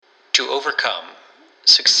To overcome,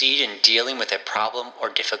 succeed in dealing with a problem or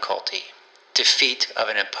difficulty, defeat of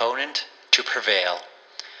an opponent, to prevail,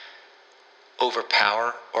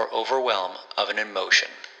 overpower or overwhelm of an emotion.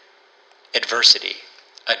 Adversity,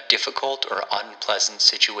 a difficult or unpleasant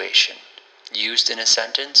situation. Used in a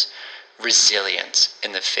sentence, resilience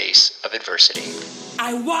in the face of adversity.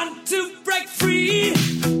 I want to break free.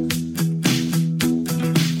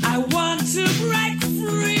 I want to break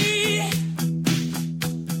free.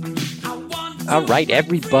 All right,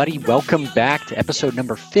 everybody, welcome back to episode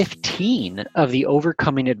number 15 of the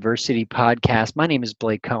Overcoming Adversity podcast. My name is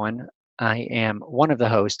Blake Cohen. I am one of the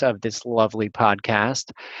hosts of this lovely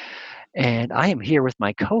podcast, and I am here with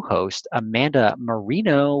my co-host, Amanda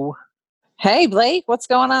Marino. Hey, Blake, what's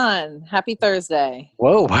going on? Happy Thursday.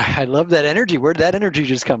 Whoa, I love that energy. Where did that energy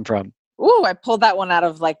just come from? Ooh, I pulled that one out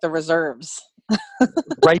of like the reserves.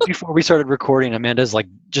 Right before we started recording, Amanda's like,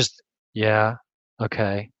 yeah,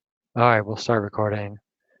 okay. All right, we'll start recording.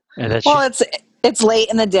 And that's it's late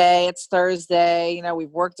in the day. It's Thursday. You know,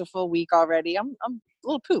 we've worked a full week already. I'm a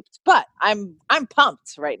little pooped, but I'm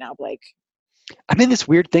pumped right now, Blake. I'm in this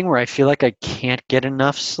weird thing where I feel like I can't get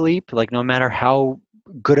enough sleep. Like no matter how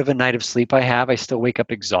good of a night of sleep I have, I still wake up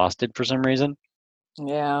exhausted for some reason.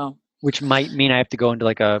 Yeah. Which might mean I have to go into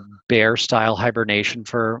like a bear style hibernation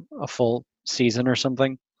for a full season or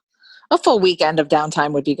something. A full weekend of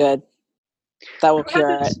downtime would be good. That will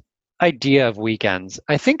cure it. Idea of weekends.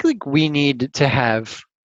 I think like we need to have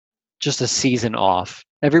just a season off.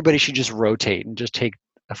 Everybody should just rotate and just take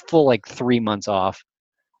a full like 3 months off.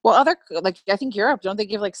 Well, I think Europe, don't they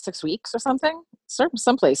give like 6 weeks or something?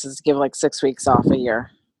 Some places give like 6 weeks off a year.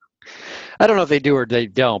 I don't know if they do or they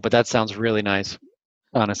don't, but that sounds really nice,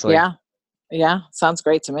 honestly. Yeah, sounds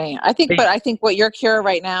great to me. I think what your cure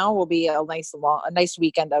right now will be a nice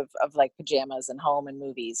weekend of like pajamas and home and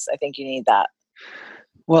movies. I think you need that.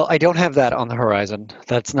 Well, I don't have that on the horizon.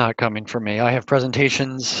 That's not coming for me. I have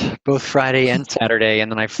presentations both Friday and Saturday,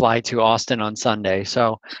 and then I fly to Austin on Sunday.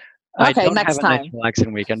 So I don't have a nice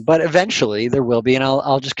relaxing weekend, but eventually there will be, and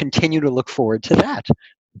I'll just continue to look forward to that.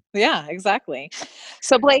 Yeah, exactly.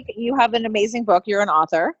 So Blake, you have an amazing book. You're an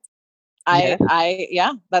author.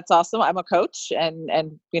 Yeah, that's awesome. I'm a coach,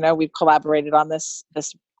 and you know, we've collaborated on this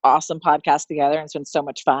awesome podcast together, and it's been so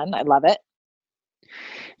much fun. I love it.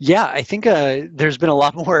 Yeah, I think there's been a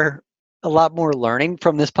lot more learning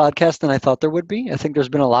from this podcast than I thought there would be. I think there's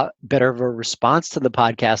been a lot better of a response to the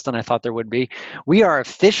podcast than I thought there would be. We are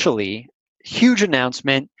officially, huge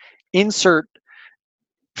announcement, insert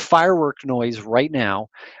firework noise right now.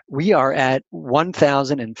 We are at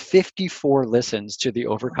 1,054 listens to the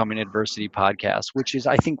Overcoming Adversity podcast, which is,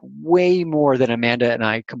 I think, way more than Amanda and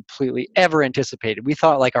I completely ever anticipated. We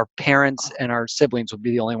thought like our parents and our siblings would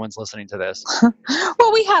be the only ones listening to this.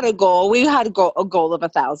 Well, we had a goal. We had a goal of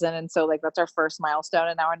 1,000. And so like, that's our first milestone.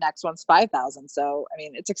 And now our next one's 5,000. So, I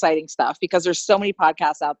mean, it's exciting stuff because there's so many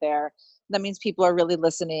podcasts out there. That means people are really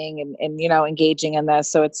listening and you know, engaging in this.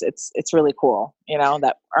 So it's really cool, you know,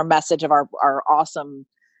 that our message of our awesome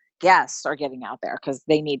guests are getting out there because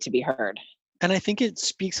they need to be heard. And I think it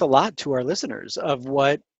speaks a lot to our listeners of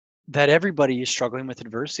that everybody is struggling with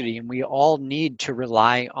adversity and we all need to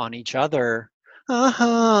rely on each other. We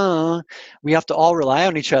have to all rely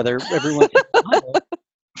on each other, everyone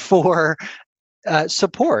for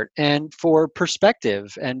support and for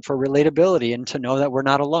perspective and for relatability and to know that we're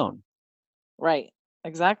not alone. Right.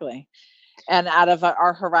 Exactly. And out of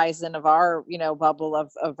our horizon of our, you know, bubble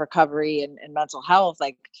of recovery and mental health,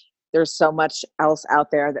 like there's so much else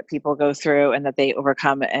out there that people go through and that they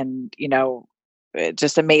overcome and, you know,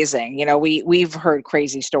 just amazing. You know, we've heard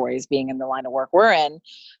crazy stories being in the line of work we're in.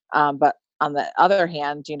 But on the other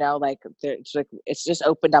hand, you know, like it's just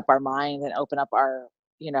opened up our mind and opened up our,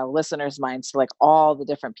 you know, listeners' minds to like all the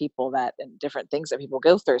different people that and different things that people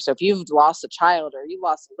go through. So if you've lost a child or you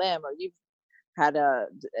lost a limb or you've had an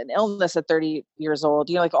illness at 30 years old,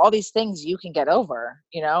 you know, like all these things you can get over,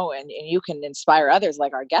 you know, and you can inspire others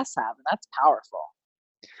like our guests have. And that's powerful.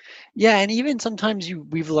 Yeah. And even sometimes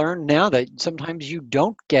we've learned now that sometimes you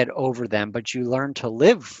don't get over them, but you learn to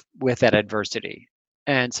live with that adversity.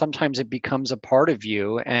 And sometimes it becomes a part of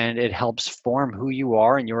you and it helps form who you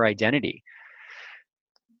are and your identity,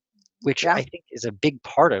 which I think is a big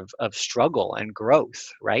part of struggle and growth,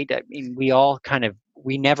 right? I mean,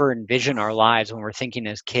 we never envision our lives when we're thinking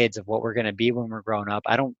as kids of what we're going to be when we're grown up.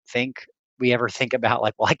 I don't think we ever think about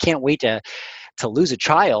like, well, I can't wait to lose a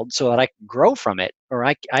child so that I can grow from it. Or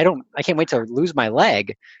I can't wait to lose my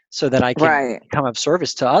leg so that I can become of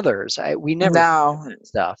service to others. We never do that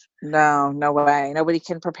stuff. No way. Nobody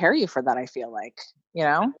can prepare you for that. I feel like, you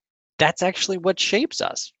know, that's actually what shapes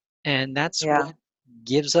us. And that's what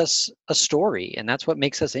gives us a story, and that's what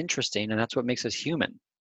makes us interesting, and that's what makes us human.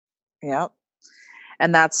 Yeah.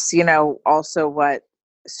 And that's, also what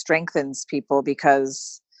strengthens people,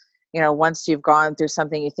 because, once you've gone through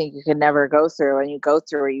something you think you could never go through, and you go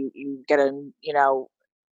through it, you get a,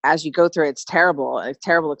 as you go through it, it's terrible, a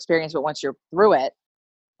terrible experience. But once you're through it,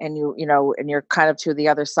 and and you're kind of to the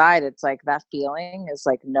other side, it's like that feeling is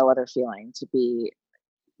like no other feeling to be,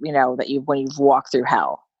 that when you've walked through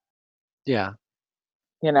hell, Yeah.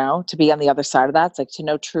 to be on the other side of that, it's like to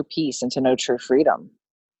know true peace and to know true freedom.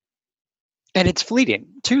 And it's fleeting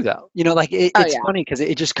too, though. Like Oh it's yeah. funny because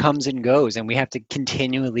it just comes and goes, and we have to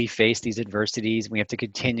continually face these adversities. We have to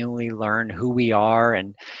continually learn who we are,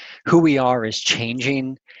 and who we are is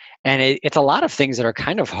changing. And it's a lot of things that are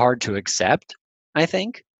kind of hard to accept, I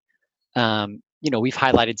think. We've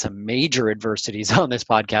highlighted some major adversities on this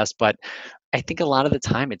podcast, but I think a lot of the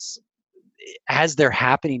time it's, as they're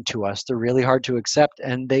happening to us, they're really hard to accept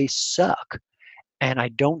and they suck. And I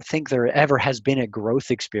don't think there ever has been a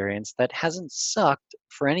growth experience that hasn't sucked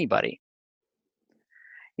for anybody.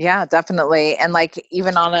 Yeah, definitely. And like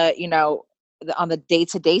even on a, on the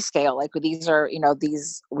day-to-day scale, like these are,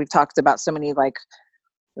 these we've talked about so many like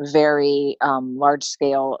very large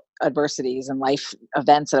scale adversities and life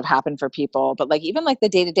events that have happened for people. But like even like the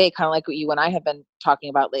day to day, kind of like what you and I have been talking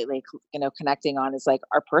about lately, connecting on, is like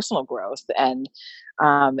our personal growth, and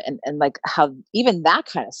like how even that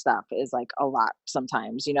kind of stuff is like a lot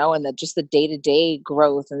sometimes, and just the day to day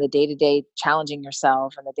growth, and the day to day challenging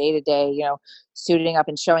yourself, and the day to day, suiting up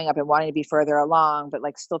and showing up and wanting to be further along, but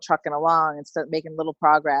like still trucking along and still making little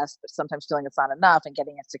progress, but sometimes feeling it's not enough and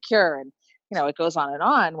getting insecure. And it goes on and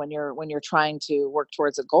on when you're trying to work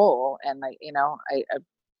towards a goal. And I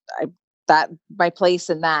that my place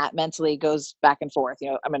in that mentally goes back and forth.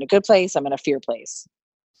 I'm in a good place, I'm in a fear place.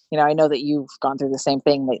 I know that you've gone through the same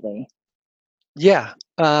thing lately. Yeah.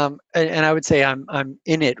 And I would say I'm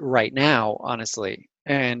in it right now, honestly.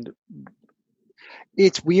 And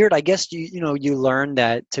it's weird. I guess you learn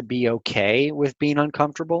that to be okay with being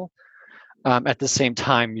uncomfortable. At the same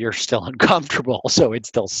time, you're still uncomfortable, so it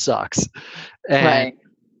still sucks. And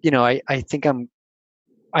Right.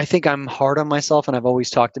 I think I'm hard on myself, and I've always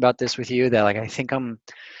talked about this with you, that like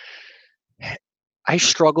I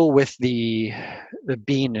struggle with the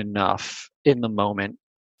being enough in the moment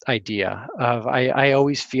idea of, I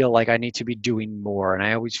always feel like I need to be doing more, and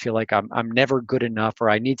I always feel like I'm never good enough, or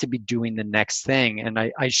I need to be doing the next thing, and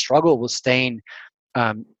I struggle with staying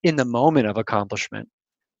in the moment of accomplishment.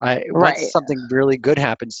 Once Right. something really good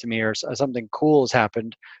happens to me, or something cool has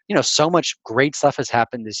happened, so much great stuff has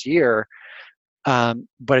happened this year,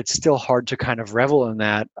 but it's still hard to kind of revel in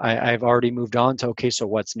that. I've already moved on to, okay, so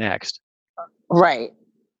what's next? Right.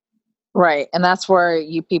 Right. And that's where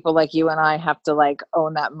you people like you and I have to like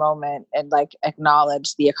own that moment and like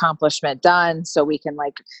acknowledge the accomplishment done, so we can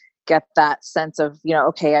like get that sense of,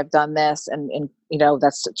 okay, I've done this, and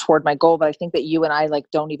that's toward my goal. But I think that you and I like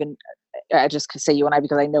don't even, I just could say you and I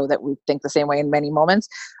because I know that we think the same way in many moments,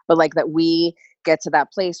 but like that we get to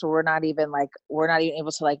that place where we're not even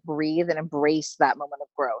able to like breathe and embrace that moment of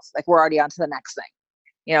growth. Like we're already on to the next thing,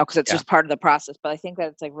 because it's Yeah. just part of the process. But I think that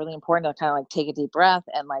it's like really important to kind of like take a deep breath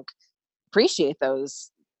and like appreciate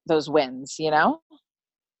those wins. Yeah,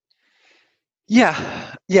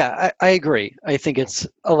 yeah, I agree. I think it's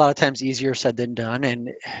a lot of times easier said than done, and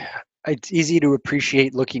it's easy to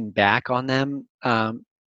appreciate looking back on them.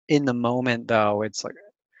 In the moment, though, it's like,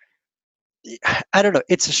 I don't know.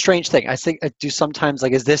 It's a strange thing. I think I do sometimes,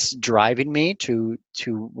 like, is this driving me to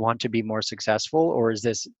want to be more successful, or is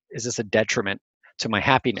this a detriment to my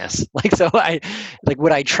happiness? Like, so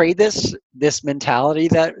would I trade this mentality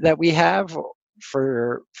that we have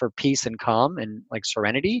for peace and calm and like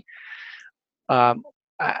serenity? Um,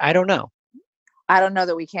 I don't know. I don't know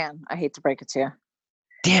that we can. I hate to break it to you.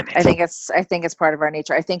 Damn I it. think it's part of our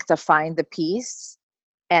nature. I think to find the peace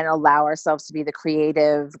and allow ourselves to be the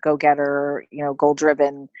creative, go-getter,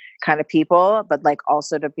 goal-driven kind of people, but like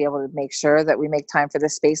also to be able to make sure that we make time for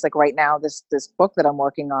this space. Like right now, this book that I'm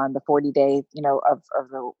working on, the 40-day, of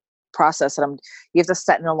the process that you have to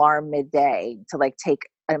set an alarm midday to like take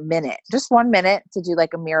a minute, just 1 minute, to do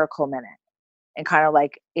like a miracle minute, and kind of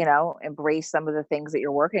like, embrace some of the things that you're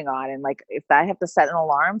working on. And like, if I have to set an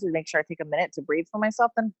alarm to make sure I take a minute to breathe for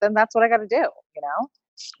myself, then that's what I got to do,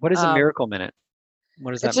 What is a um, miracle minute?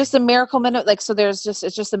 What does it's that mean? just a miracle minute. Like, so it's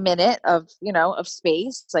just a minute of, of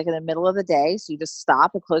space. It's like in the middle of the day. So you just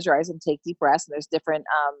stop and close your eyes and take deep breaths. And there's different,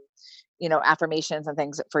 affirmations and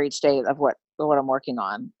things for each day of what I'm working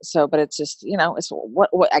on. So, but it's just, it's what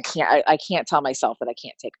I can't tell myself that I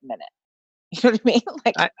can't take a minute. You know what I mean?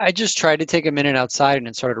 Like, I just tried to take a minute outside and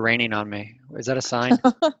it started raining on me. Is that a sign?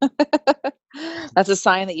 that's a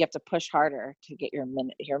sign that you have to push harder to get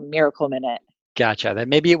your miracle minute. Gotcha. That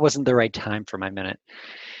maybe it wasn't the right time for my minute.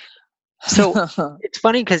 So it's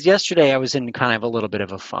funny because yesterday I was in kind of a little bit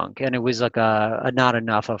of a funk, and it was like a not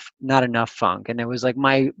enough funk, and it was like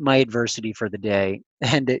my adversity for the day,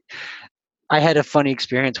 and I had a funny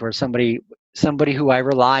experience where somebody who I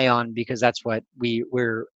rely on because that's what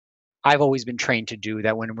I've always been trained to do,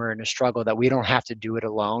 that when we're in a struggle that we don't have to do it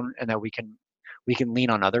alone and that we can lean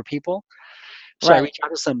on other people. So I Right. reach out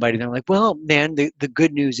to somebody and they're like, well, man, the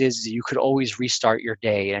good news is you could always restart your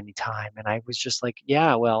day anytime. And I was just like,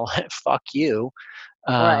 yeah, well, fuck you.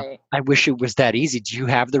 Right. I wish it was that easy. Do you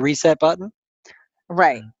have the reset button?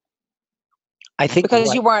 Right. I think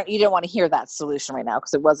Because you didn't want to hear that solution right now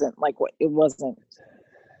because it wasn't like what it wasn't,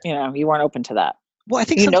 you weren't open to that. well, I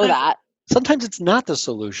think You know that. sometimes it's not the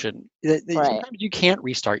solution. Right. Sometimes you can't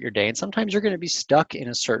restart your day, and sometimes you're going to be stuck in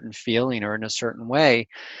a certain feeling or in a certain way.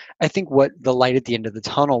 I think what the light at the end of the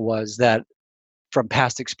tunnel was that from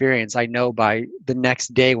past experience, I know by the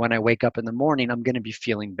next day when I wake up in the morning, I'm going to be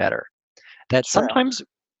feeling better. That True. sometimes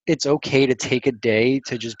it's okay to take a day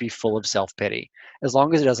to just be full of self pity, as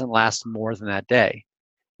long as it doesn't last more than that day.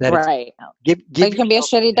 That it's Right. give Like it can be a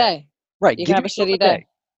yourself a shitty day. day. Right, You can give have a yourself a shitty day. day.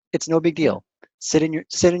 It's no big Yeah. deal. Sit in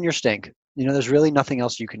your stink. There's really nothing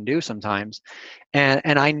else you can do sometimes. And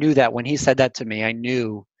I knew that when he said that to me, I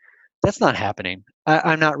knew that's not happening.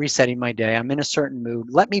 I'm not resetting my day. I'm in a certain mood.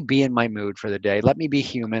 Let me be in my mood for the day. Let me be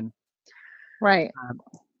human. Right. Um,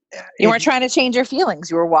 You if weren't trying to change your feelings.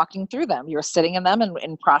 You were walking through them. You were sitting in them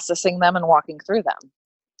and processing them and walking through them,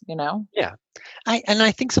 you know? Yeah,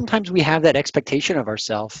 I think sometimes we have that expectation of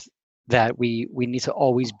ourselves that we need to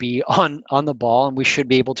always be on the ball, and we should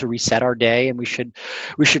be able to reset our day, and we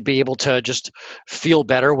should be able to just feel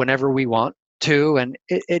better whenever we want to, and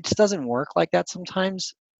it just doesn't work like that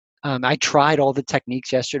sometimes. I tried all the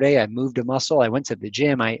techniques yesterday. I moved a muscle. I went to the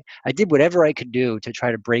gym. I did whatever I could do to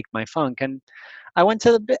try to break my funk, and I went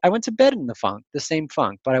to bed in the funk, the same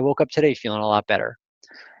funk, but I woke up today feeling a lot better.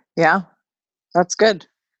 Yeah. That's good.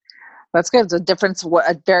 That's good. It's a difference, what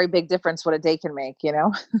a very big difference what a day can make, you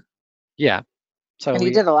know? Yeah. And So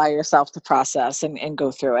you did allow yourself to process and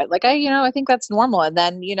go through it. Like I think that's normal. And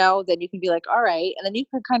then, then you can be like, all right. And then you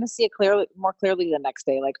can kind of see it more clearly the next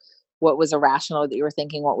day, like what was irrational that you were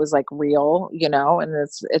thinking, what was like real, and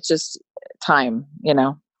it's just time.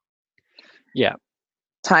 yeah.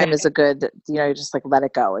 Time is a good, you just like let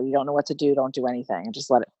it go. You don't know what to do, don't do anything and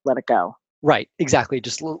just let it go. Right, exactly.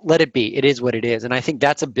 Just let it be. It is what it is. And I think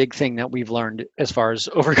that's a big thing that we've learned as far as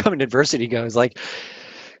overcoming adversity goes. Like,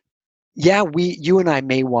 yeah, you and I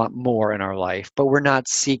may want more in our life, but we're not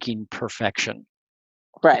seeking perfection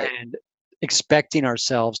Right. and expecting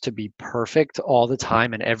ourselves to be perfect all the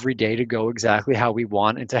time and every day to go exactly how we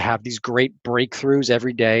want and to have these great breakthroughs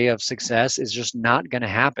every day of success is just not going to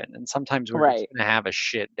happen. And sometimes we're just Right. going to have a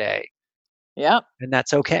shit day, Yep. and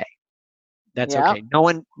that's okay. That's Yep. okay. No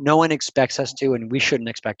one expects us to, and we shouldn't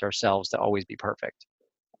expect ourselves to always be perfect.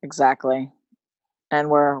 Exactly. And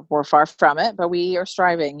we're far from it, but we are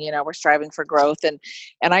striving, we're striving for growth. And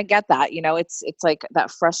I get that, it's like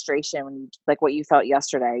that frustration when you, like what you felt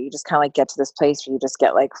yesterday, you just kind of like get to this place where you just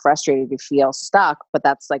get like frustrated, you feel stuck, but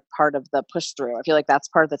that's like part of the push through. I feel like that's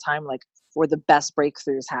part of the time, like where the best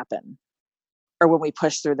breakthroughs happen, or when we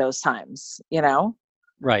push through those times.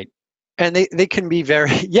 Right. And they can be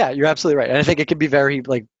very yeah, you're absolutely right. And I think it can be very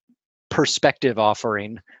like perspective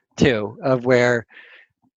offering too, of where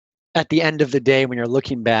at the end of the day when you're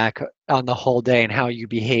looking back on the whole day and how you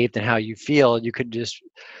behaved and how you feel, you could just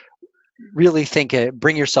really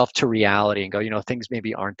bring yourself to reality and go, things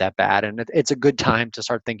maybe aren't that bad. And it's a good time to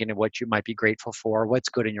start thinking of what you might be grateful for, what's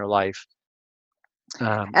good in your life.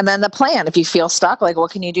 And then the plan, if you feel stuck, like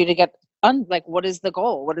what can you do to get like what is the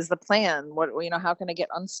goal? What is the plan? How can I get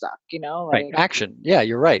unstuck? Right. Like Action. Yeah,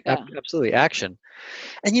 you're right. yeah. Absolutely. Action.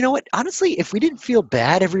 And you know what? Honestly, if we didn't feel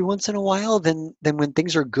bad every once in a while, then when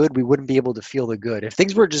things are good, we wouldn't be able to feel the good. If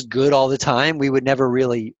things were just good all the time, we would never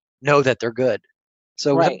really know that they're good.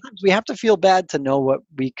 So Right. sometimes we have to feel bad to know what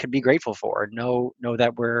we could be grateful for. Know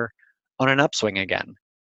that we're on an upswing again.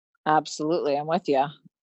 Absolutely. I'm with you.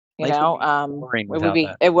 Life would be boring It would without be,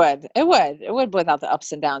 that. it would without the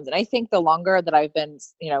ups and downs. And I think the longer that I've been,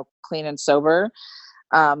 clean and sober,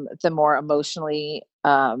 the more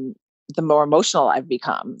emotional I've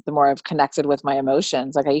become, the more I've connected with my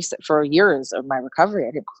emotions. Like I used to, for years of my recovery,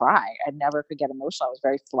 I didn't cry. I never could get emotional. I was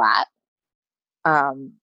very flat.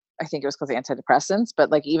 Um, I think it was because of antidepressants,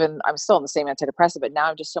 but like even I'm still on the same antidepressant, but now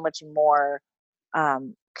I'm just so much more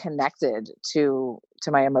connected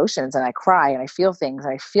my emotions, and I cry and I feel things,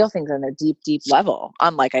 and I feel things on a deep, deep level,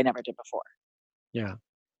 unlike I never did before. Yeah.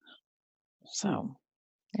 So,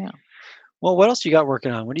 yeah. Well, what else you got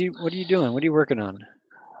working on? What are you doing? What are you working on?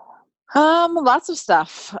 Lots of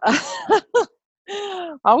stuff.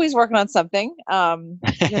 Always working on something.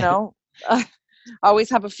 You know, always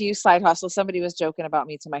have a few side hustles. Somebody was joking about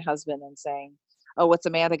me to my husband and saying, "Oh, what's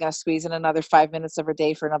Amanda going to squeeze in another 5 minutes of her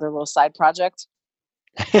day for another little side project?"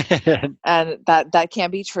 And that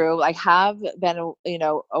can be true. I have been,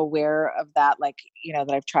 aware of that, like,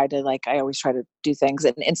 that I've tried to, like, I always try to do things,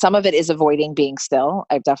 and some of it is avoiding being still.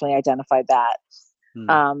 I've definitely identified that.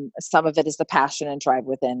 Some of it is the passion and drive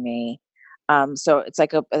within me. So it's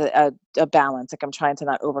like a balance. Like, I'm trying to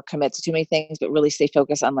not overcommit to too many things, but really stay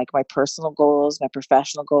focused on, like, my personal goals, my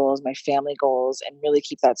professional goals, my family goals, and really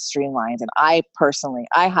keep that streamlined. And I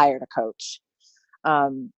hired a coach.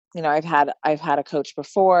 I've had a coach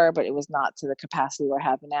before, but it was not to the capacity where I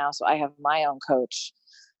have now. So I have my own coach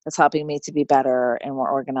that's helping me to be better and more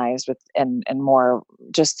organized with, and more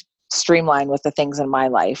just streamlined with the things in my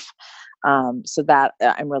life. So that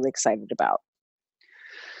I'm really excited about.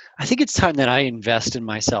 I think it's time that I invest in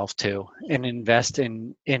myself too, and invest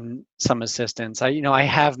in some assistance. I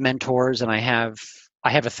have mentors, and I have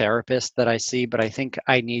a therapist that I see, but I think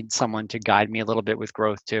I need someone to guide me a little bit with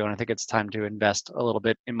growth too. And I think it's time to invest a little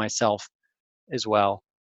bit in myself as well.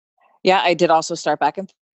 Yeah, I did also start back in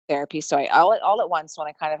therapy. So all at once, when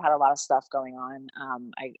I kind of had a lot of stuff going on,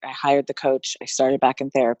 I hired the coach. I started back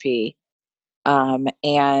in therapy.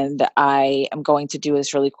 And I am going to do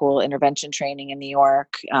this really cool intervention training in New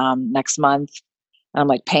York next month. I'm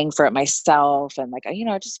like paying for it myself, and like,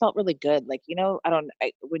 I just felt really good. Like,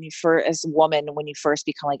 when as a woman, when you first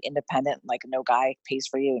become like independent, like no guy pays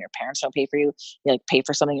for you and your parents don't pay for you, you like pay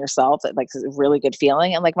for something yourself. That like is a really good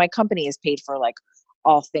feeling. And like my company is paid for like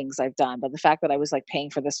all things I've done, but the fact that I was like paying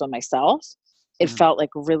for this one myself, it Mhm. felt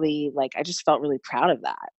like really, like, I just felt really proud of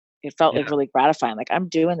that. It felt like Yeah. really gratifying. Like, I'm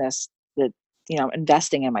doing this, that,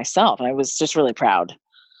 investing in myself. And I was just really proud.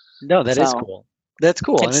 No, that is So cool. That's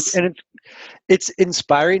cool, and it's, it's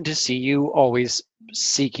inspiring to see you always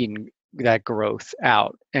seeking that growth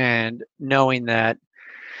out, and knowing that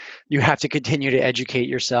you have to continue to educate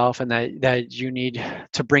yourself, and that you need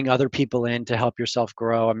to bring other people in to help yourself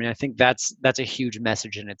grow. I mean, I think that's a huge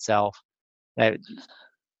message in itself, that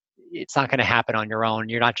it's not going to happen on your own.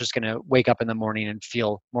 You're not just going to wake up in the morning and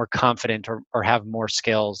feel more confident, or have more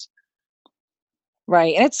skills.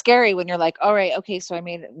 right. And it's scary when you're like, all right, okay, so I'm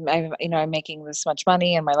making this much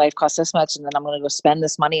money and my life costs this much, and then I'm going to go spend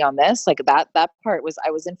this money on this. Like that part was, I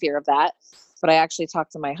was in fear of that. But I actually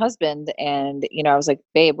talked to my husband, and, I was like,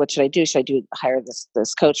 babe, what should I do? Should I hire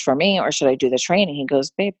this coach for me, or should I do the training? He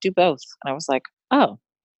goes, babe, do both. And I was like, oh,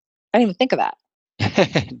 I didn't even think of that.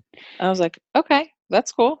 I was like, okay,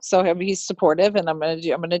 that's cool. So he's supportive, and I'm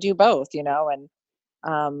gonna do both, and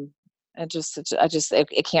um,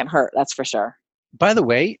 it can't hurt. That's for sure. By the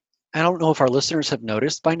way, I don't know if our listeners have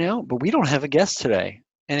noticed by now, but we don't have a guest today.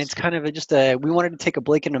 And it's kind of we wanted to take a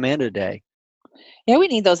Blake and Amanda day. Yeah, we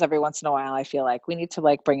need those every once in a while. I feel like we need to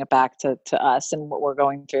like bring it back to us and what we're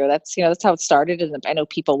going through. That's how it started. And I know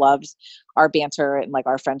people loved our banter and like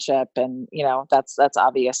our friendship, and that's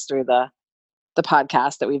obvious through the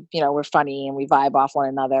podcast that we're funny and we vibe off one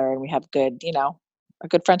another and we have good, a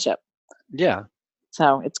good friendship. Yeah.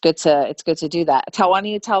 So it's good to do that. Why don't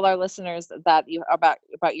you tell our listeners that you about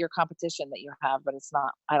your competition that you have, but it's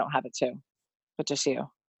not, I don't have it too, but just you.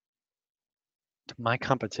 My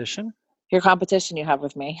competition? Your competition you have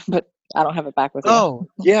with me, but I don't have it back with you. Oh,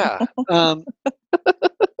 yeah.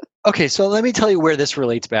 Okay, so let me tell you where this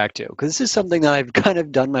relates back to, because this is something that I've kind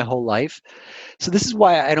of done my whole life. So this is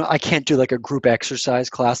why I can't do like a group exercise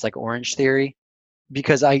class like Orange Theory,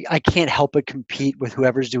 because I can't help but compete with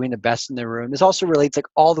whoever's doing the best in the room. This also relates like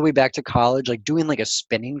all the way back to college, like doing like a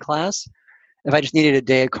spinning class. If I just needed a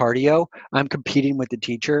day of cardio, I'm competing with the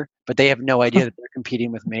teacher, but they have no idea that they're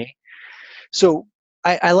competing with me. So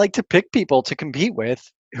I like to pick people to compete with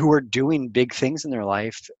who are doing big things in their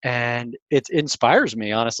life, and it inspires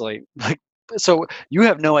me, honestly. Like, so you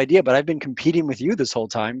have no idea, but I've been competing with you this whole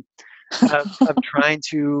time of trying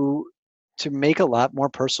to make a lot more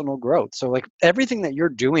personal growth. So like everything that you're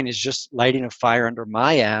doing is just lighting a fire under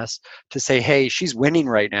my ass to say, hey, she's winning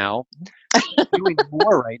right now, doing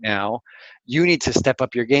more right now. You need to step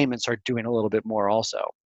up your game and start doing a little bit more also.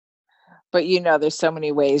 But there's so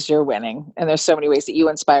many ways you're winning, and there's so many ways that you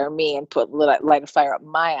inspire me and light a fire up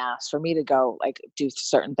my ass for me to go like do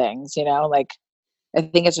certain things. Like, I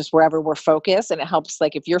think it's just wherever we're focused, and it helps.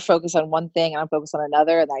 Like if you're focused on one thing and I'm focused on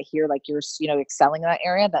another, and I hear like you're excelling in that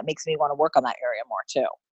area, that makes me want to work on that area more too.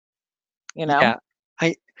 Yeah,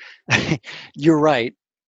 I you're right.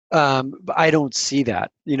 But I don't see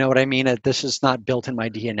that. You know what I mean? This is not built in my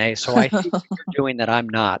DNA. So I see what you're doing that I'm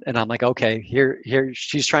not, and I'm like, okay, here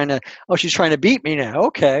she's trying to. Oh, she's trying to beat me now.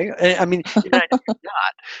 Okay, I mean, I know you're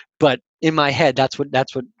not, but in my head, that's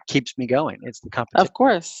what keeps me going. It's the competition. Of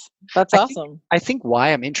course. That's I think awesome. I think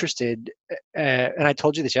why I'm interested, and I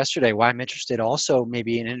told you this yesterday, why I'm interested also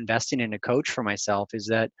maybe in investing in a coach for myself is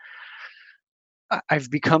that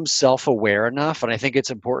I've become self-aware enough, and I think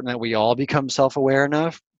it's important that we all become self-aware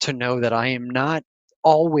enough to know that I am not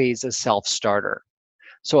always a self-starter.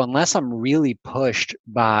 So unless I'm really pushed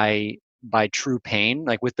by true pain,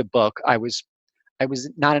 like with the book, I was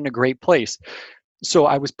not in a great place. So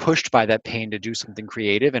I was pushed by that pain to do something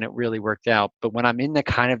creative, and it really worked out. But when I'm in the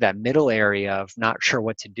kind of that middle area of not sure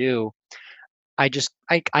what to do, I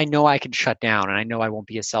know I can shut down, and I know I won't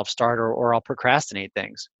be a self-starter, or I'll procrastinate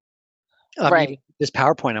things. Even Right. this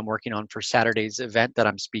PowerPoint I'm working on for Saturday's event that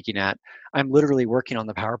I'm speaking at, I'm literally working on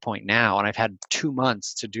the PowerPoint now, and I've had 2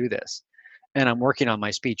 months to do this. And I'm working on my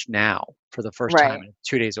speech now for the first time, Right. and it's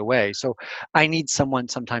 2 days away. So I need someone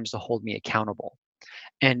sometimes to hold me accountable.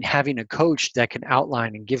 And having a coach that can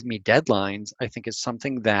outline and give me deadlines, I think is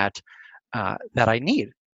something that I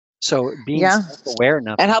need. So being Yeah. self-aware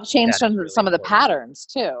enough And to help do change that is really some of the important. patterns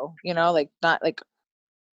too, like not like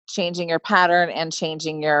changing your pattern and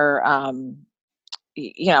changing your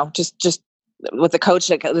just with the coach,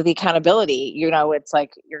 like with the accountability, it's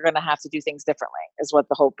like you're going to have to do things differently is what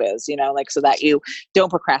the hope is, like so that you don't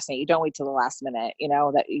procrastinate, you don't wait till the last minute,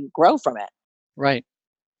 that you grow from it. Right.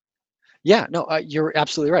 Yeah, no, you're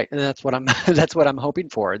absolutely right, and that's what I'm that's what I'm hoping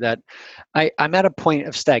for. That I'm at a point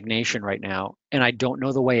of stagnation right now, and I don't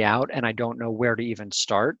know the way out, and I don't know where to even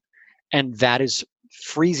start, and that is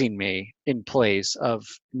freezing me in place of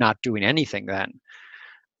not doing anything. Then,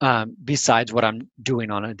 besides what I'm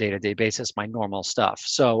doing on a day-to-day basis, my normal stuff.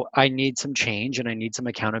 So I need some change, and I need some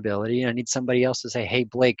accountability, and I need somebody else to say, "Hey,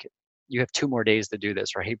 Blake, you have 2 more days to do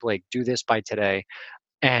this," or "Hey, Blake, do this by today,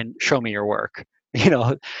 and show me your work." You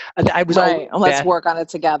know, I was always Right. And let's best. work on it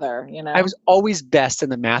together, I was always best in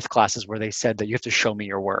the math classes where they said that you have to show me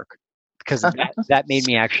your work because that made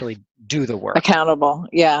me actually do the work. accountable.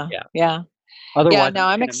 Yeah. Yeah. Yeah. Yeah. Otherwise, No, I'm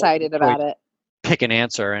I'm gonna multiple excited choice, about it. pick an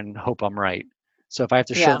answer, and hope I'm right. So if I have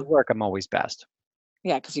to show Yeah. the work, I'm always best.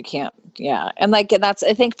 Yeah, because you can't. Yeah, and that's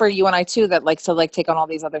I think for you and I too that like to like take on all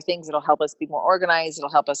these other things. It'll help us be more organized.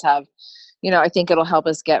 It'll help us have, I think it'll help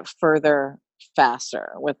us get further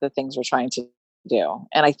faster with the things we're trying to do.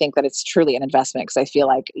 And I think that it's truly an investment because I feel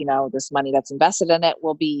like this money that's invested in it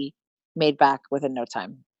will be made back within no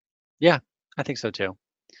time. Yeah, I think so too.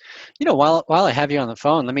 While I have you on the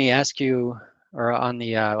phone, let me ask you, or on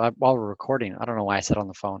the while we're recording. I don't know why I said on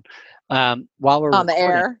the phone. While we're On the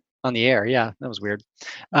recording air. on the air, yeah, that was weird.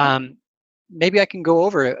 Um, Maybe I can go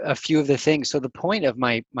over a few of the things. So the point of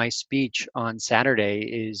my speech on Saturday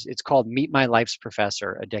is it's called "Meet My Life's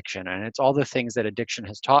Professor: Addiction," and it's all the things that addiction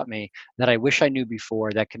has taught me that I wish I knew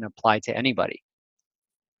before that can apply to anybody.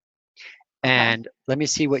 Okay. And let me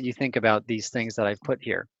see what you think about these things that I've put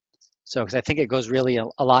here. So, because I think it goes really a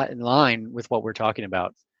lot in line with what we're talking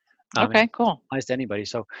about. It Okay. Cool. applies to anybody.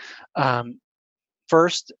 So, um,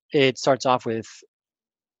 first, it starts off with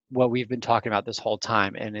what we've been talking about this whole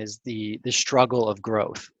time, and is the struggle of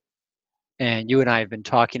growth. And you and I have been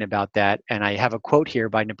talking about that. And I have a quote here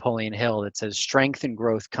by Napoleon Hill that says, "Strength and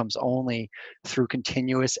growth comes only through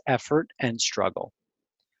continuous effort and struggle."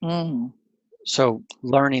 Mm. So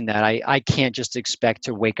learning that I can't just expect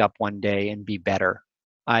to wake up one day and be better.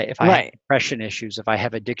 If I have Right. depression issues, if I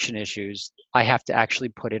have addiction issues, I have to actually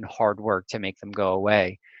put in hard work to make them go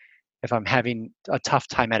away. If I'm having a tough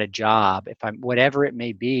time at a job, if I'm whatever it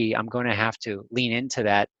may be, I'm going to have to lean into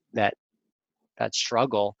that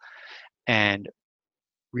struggle and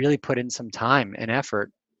really put in some time and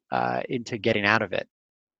effort into getting out of it.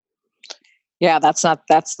 Yeah. That's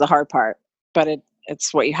the hard part, but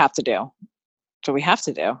it's what you have to do. So we have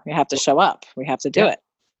to do. You have to show up. We have to do Yeah. it.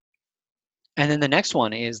 And then the next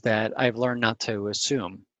one is that I've learned not to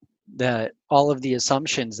assume that all of the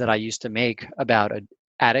assumptions that I used to make about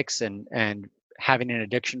addicts and having an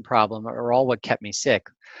addiction problem are all what kept me sick.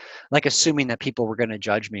 Like assuming that people were going to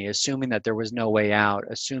judge me, assuming that there was no way out,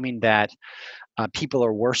 assuming that people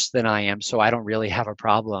are worse than I am, so I don't really have a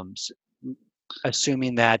problem,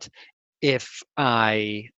 assuming that if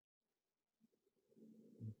I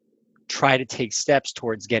try to take steps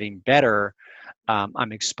towards getting better,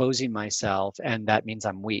 I'm exposing myself, and that means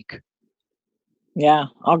I'm weak. Yeah.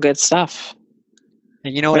 All good stuff.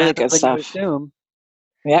 And you know what Really happens good when you stuff. assume?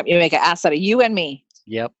 Yep. You make an ass out of you and me.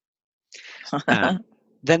 Yep. Um,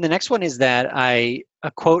 Then the next one is that a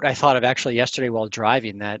quote I thought of actually yesterday while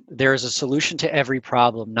driving, that there is a solution to every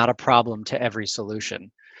problem, not a problem to every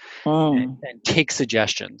solution. Mm. And take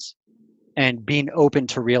suggestions and being open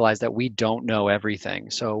to realize that we don't know everything.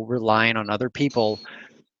 So relying on other people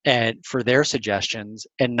and for their suggestions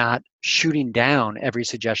and not shooting down every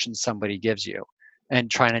suggestion somebody gives you and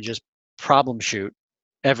trying to just problem shoot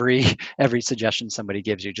every every suggestion somebody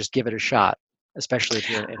gives you. Just give it a shot, especially if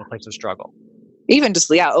you're in a place of struggle. Even just,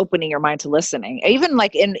 yeah, opening your mind to listening. Even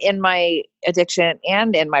like in my addiction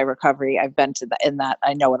and in my recovery, I've been to the in that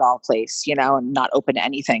I know it all place, you know, and not open to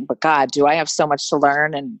anything. But God, do I have so much to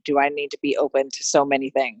learn, and do I need to be open to so many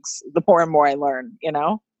things? The more and more I learn, you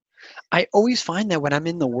know. I always find that when I'm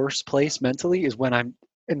in the worst place mentally is when I'm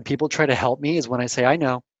and people try to help me is when I say, I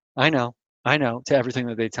know, I know, I know to everything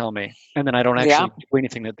that they tell me. And then I don't Yeah. actually do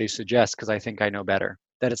anything that they suggest because I think I know better,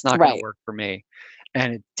 that it's not going to Right. work for me.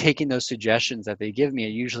 And taking those suggestions that they give me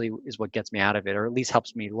usually is what gets me out of it, or at least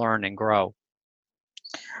helps me learn and grow.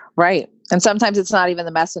 Right. And sometimes it's not even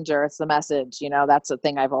the messenger, it's the message. You know, that's the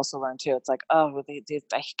thing I've also learned too. It's like, oh,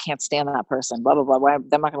 I can't stand that person, blah, blah, blah. I'm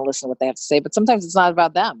not going to listen to what they have to say. But sometimes it's not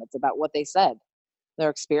about them, it's about what they said, their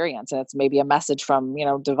experience. And it's maybe a message from, you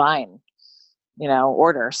know, divine, you know,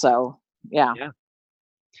 order. So, yeah.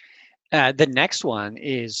 Yeah. The next one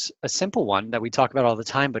is a simple one that we talk about all the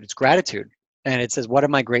time, but it's gratitude. And it says, what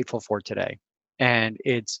am I grateful for today? And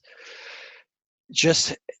it's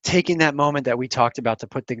just taking that moment that we talked about to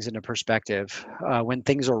put things into perspective when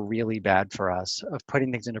things are really bad for us, of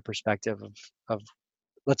putting things into perspective of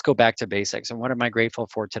let's go back to basics and what am I grateful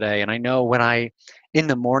for today. And I know when in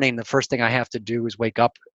the morning, the first thing I have to do is wake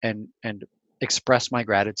up and express my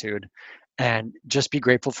gratitude and just be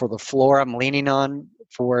grateful for the floor I'm leaning on,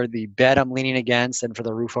 for the bed I'm leaning against, and for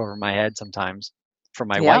the roof over my head sometimes, for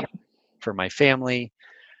my Yeah. wife, for my family,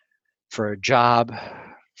 for a job,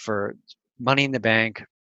 for money in the bank,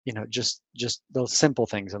 just those simple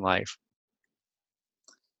things in life.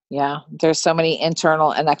 Yeah. There's so many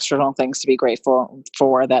internal and external things to be grateful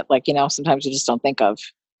for that, like, you know, sometimes you just don't think of.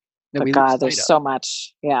 That But we lose God, sight there's of. so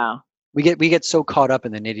much. Yeah. We get so caught up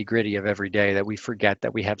in the nitty-gritty of every day that we forget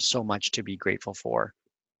that we have so much to be grateful for.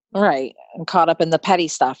 Right. And caught up in the petty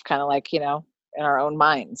stuff, kind of like, you know, in our own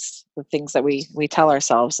minds, the things that we tell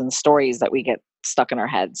ourselves and stories that we get stuck in our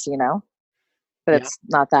heads, you know? But Yeah. it's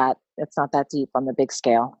not that deep on the big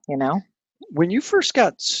scale, you know? When you first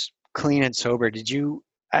got clean and sober,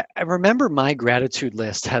 I remember my gratitude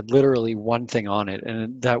list had literally one thing on it,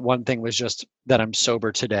 and that one thing was just that I'm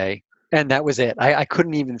sober today. And that was it. I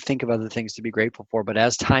couldn't even think of other things to be grateful for. But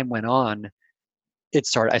as time went on,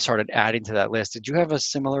 I started adding to that list. Did you have a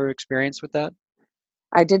similar experience with that?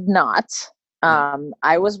 I did not. Mm.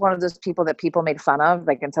 I was one of those people that people made fun of,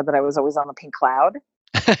 like, and said that I was always on the pink cloud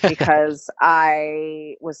because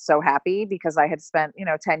I was so happy because I had spent, you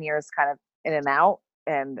know, 10 years kind of in and out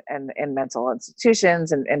and in mental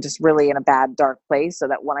institutions and just really in a bad, dark place. So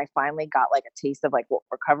that when I finally got like a taste of like what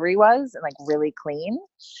recovery was and like really clean,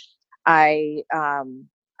 I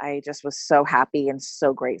I just was so happy and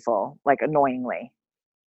so grateful, like annoyingly.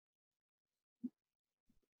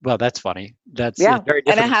 Well, that's funny. That's a Yeah. very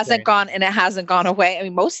And different experience. it hasn't gone away. I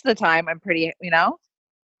mean, most of the time I'm pretty, you know,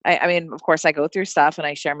 I mean, of course I go through stuff and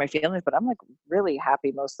I share my feelings, but I'm like really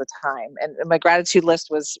happy most of the time. And my gratitude list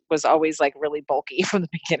was always like really bulky from the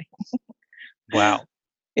beginning. Wow. No,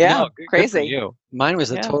 Yeah. good for Crazy. you. Mine was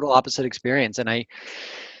the Yeah. total opposite experience, and I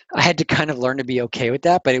had to kind of learn to be okay with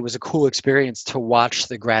that, but it was a cool experience to watch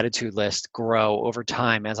the gratitude list grow over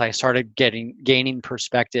time as I started gaining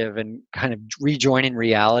perspective and kind of rejoining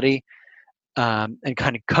reality, and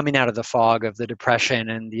kind of coming out of the fog of the depression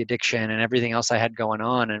and the addiction and everything else I had going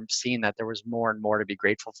on, and seeing that there was more and more to be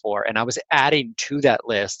grateful for. And I was adding to that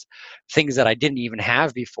list things that I didn't even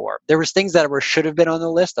have before. There was things that should have been on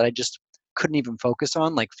the list that I just couldn't even focus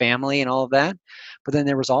on, like family and all of that. But then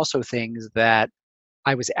there was also things that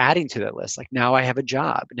I was adding to that list. Like now I have a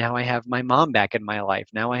job. Now I have my mom back in my life.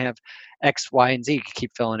 Now I have X, Y, and Z.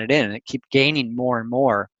 Keep filling it in, and it keep gaining more and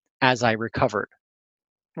more as I recovered.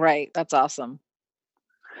 Right. That's awesome.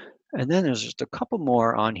 And then there's just a couple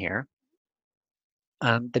more on here.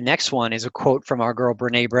 The next one is a quote from our girl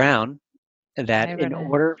Brene Brown that Hi, in Renee.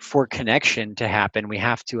 order for connection to happen, we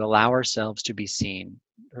have to allow ourselves to be seen,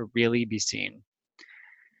 or really be seen.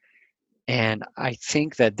 And I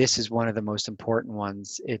think that this is one of the most important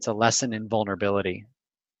ones. It's a lesson in vulnerability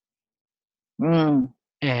Mm.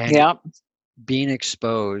 and Yep. being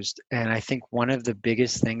exposed. And I think one of the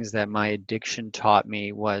biggest things that my addiction taught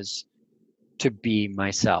me was to be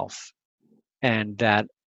myself, and that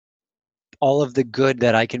all of the good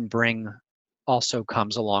that I can bring also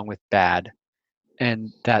comes along with bad.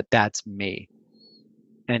 and that's me.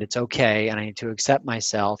 And it's okay, and I need to accept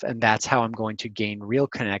myself, and that's how I'm going to gain real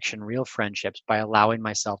connection, real friendships, by allowing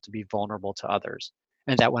myself to be vulnerable to others.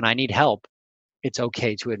 And that when I need help, it's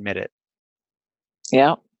okay to admit it.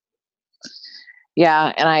 Yeah.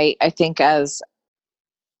 Yeah. And I think as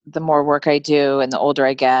the more work I do and the older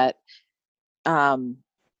I get, um,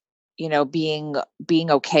 being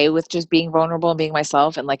okay with just being vulnerable and being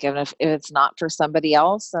myself, and like, even if it's not for somebody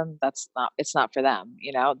else, then it's not for them.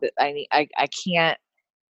 That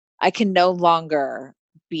I can no longer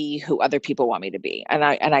be who other people want me to be, and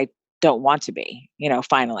I don't want to be.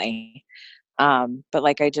 Finally. But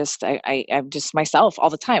like, I'm just myself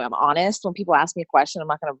all the time. I'm honest. When people ask me a question, I'm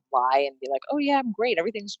not going to lie and be like, "Oh yeah, I'm great.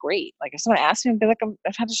 Everything's great." Like, if someone asks me, I'd be like,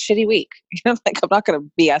 I've had a shitty week. Like, I'm not going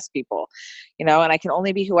to BS people. And I can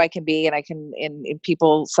only be who I can be. And I can, in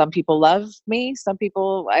people, some people love me. Some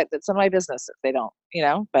people, it's none of my business if they don't.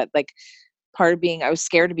 But like, part of being, I was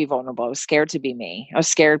scared to be vulnerable. I was scared to be me. I was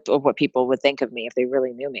scared of what people would think of me if they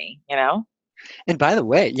really knew me. And by the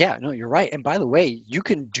way, yeah, no, you're right. And by the way, you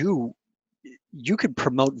could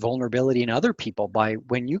promote vulnerability in other people by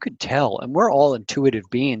when you could tell, and we're all intuitive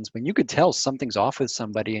beings, when you could tell something's off with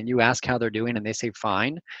somebody and you ask how they're doing and they say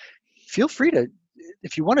fine, feel free to,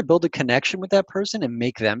 if you want to build a connection with that person and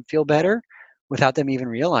make them feel better without them even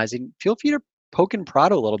realizing, feel free to poke and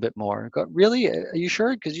prod a little bit more. Go, really? Are you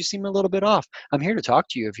sure? Because you seem a little bit off. I'm here to talk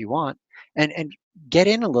to you if you want. And get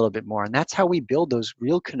in a little bit more. And that's how we build those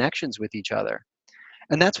real connections with each other.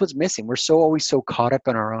 And that's what's missing. We're always so caught up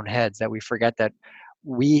in our own heads that we forget that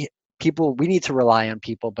we need to rely on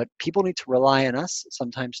people, but people need to rely on us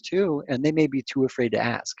sometimes too, and they may be too afraid to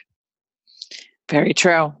ask. Very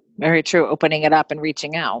true. Very true. Opening it up and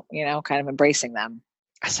reaching out, kind of embracing them.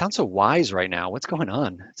 I sound so wise right now. What's going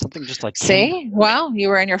on? Something just like See? Well, you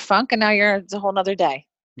were in your funk and now it's a whole nother day.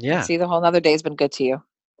 Yeah. See, the whole nother day has been good to you.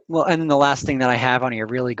 Well, and then the last thing that I have on here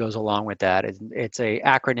really goes along with that. It's a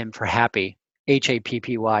acronym for HAPPY,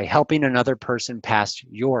 HAPPY, helping another person past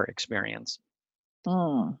your experience.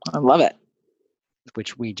 I love it.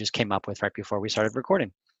 Which we just came up with right before we started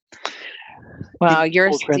recording. Well,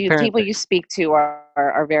 the people you speak to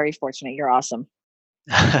are very fortunate. You're awesome.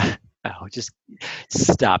 Oh, just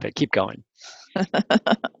stop it. Keep going.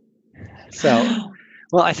 So,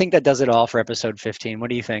 well, I think that does it all for episode 15. What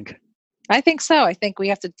do you think? I think so. I think we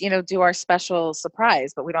have to, do our special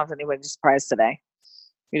surprise, but we don't have anybody to surprise today.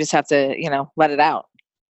 We just have to, let it out.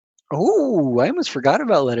 Oh, I almost forgot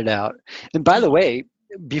about let it out. And by the way,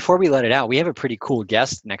 before we let it out, we have a pretty cool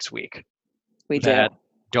guest next week. We do.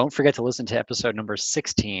 Don't forget to listen to episode number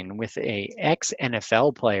 16 with a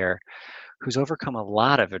ex-NFL player who's overcome a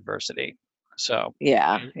lot of adversity. So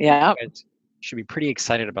yeah, should be pretty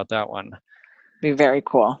excited about that one. Be very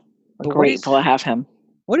cool. We're grateful to have him.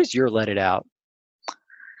 What is your let it out?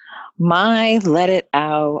 My let it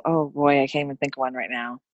out. Oh boy, I can't even think of one right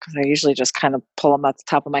now because I usually just kind of pull them at the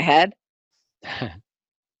top of my head.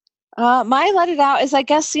 My let it out is, I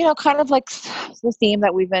guess, kind of like the theme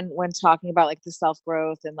that we've been when talking about, like the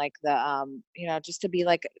self-growth and like the, just to be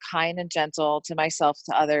like kind and gentle to myself,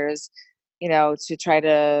 to others, to try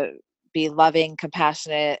to be loving,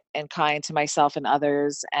 compassionate, and kind to myself and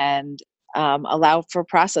others, and allow for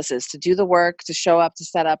processes to do the work, to show up, to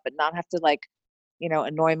set up, but not have to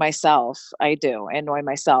annoy myself. I annoy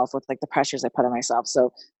myself with like the pressures I put on myself.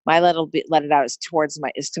 So my let it out is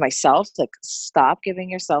to myself. Like, stop giving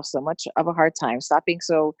yourself so much of a hard time. Stop being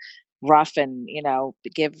so rough, and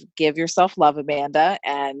give yourself love, Amanda,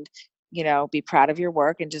 and be proud of your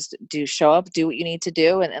work, and just show up, do what you need to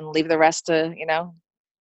do, and leave the rest to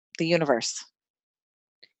the universe.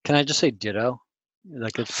 Can I just say ditto?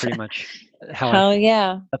 Like, it's pretty much how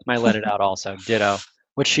that's my let it out also. Ditto.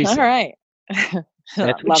 What she said. All right.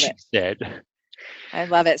 That's what she said. I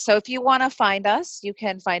love it. So if you want to find us, you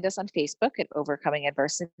can find us on Facebook at Overcoming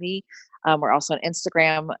Adversity. We're also on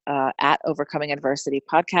Instagram at Overcoming Adversity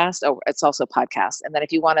Podcast. Oh, it's also podcast. And then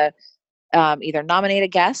if you want to either nominate a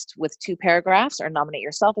guest with 2 paragraphs or nominate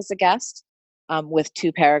yourself as a guest with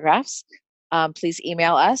 2 paragraphs, please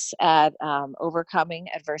email us at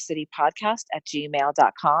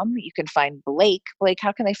overcomingadversitypodcast@gmail.com. You can find Blake. Blake,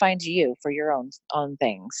 how can they find you for your own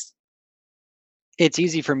things? It's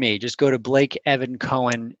easy for me. Just go to Blake Evan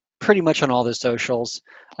Cohen pretty much on all the socials.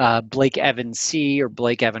 Blake Evan C or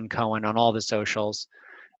Blake Evan Cohen on all the socials.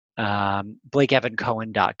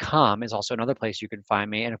 BlakeEvanCohen.com is also another place you can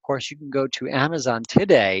find me. And of course, you can go to Amazon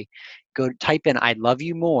today. Go type in "I Love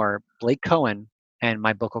You More," Blake Cohen, and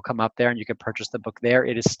my book will come up there, and you can purchase the book there.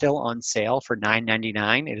 It is still on sale for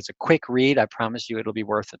 $9.99. It is a quick read. I promise you it'll be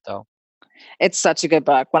worth it, though. It's such a good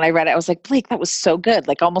book. When I read it, I was like, Blake, that was so good.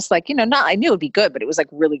 Like almost like, not, I knew it'd be good, but it was like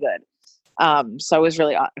really good. So I was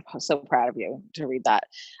really so proud of you to read that.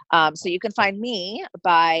 So you can find me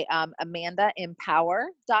by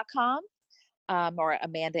amandaempower.com or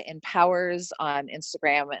Amanda Empowers on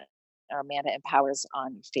Instagram or Amanda Empowers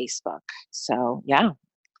on Facebook. So yeah,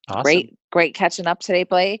 Awesome. great catching up today,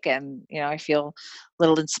 Blake. And, I feel a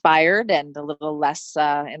little inspired and a little less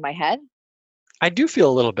in my head. I do feel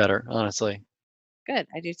a little better, honestly. Good.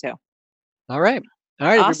 I do too. All right. All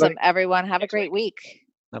right, Awesome, everybody. everyone. Have a great week.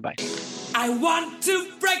 Bye-bye. I want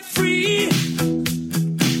to break free.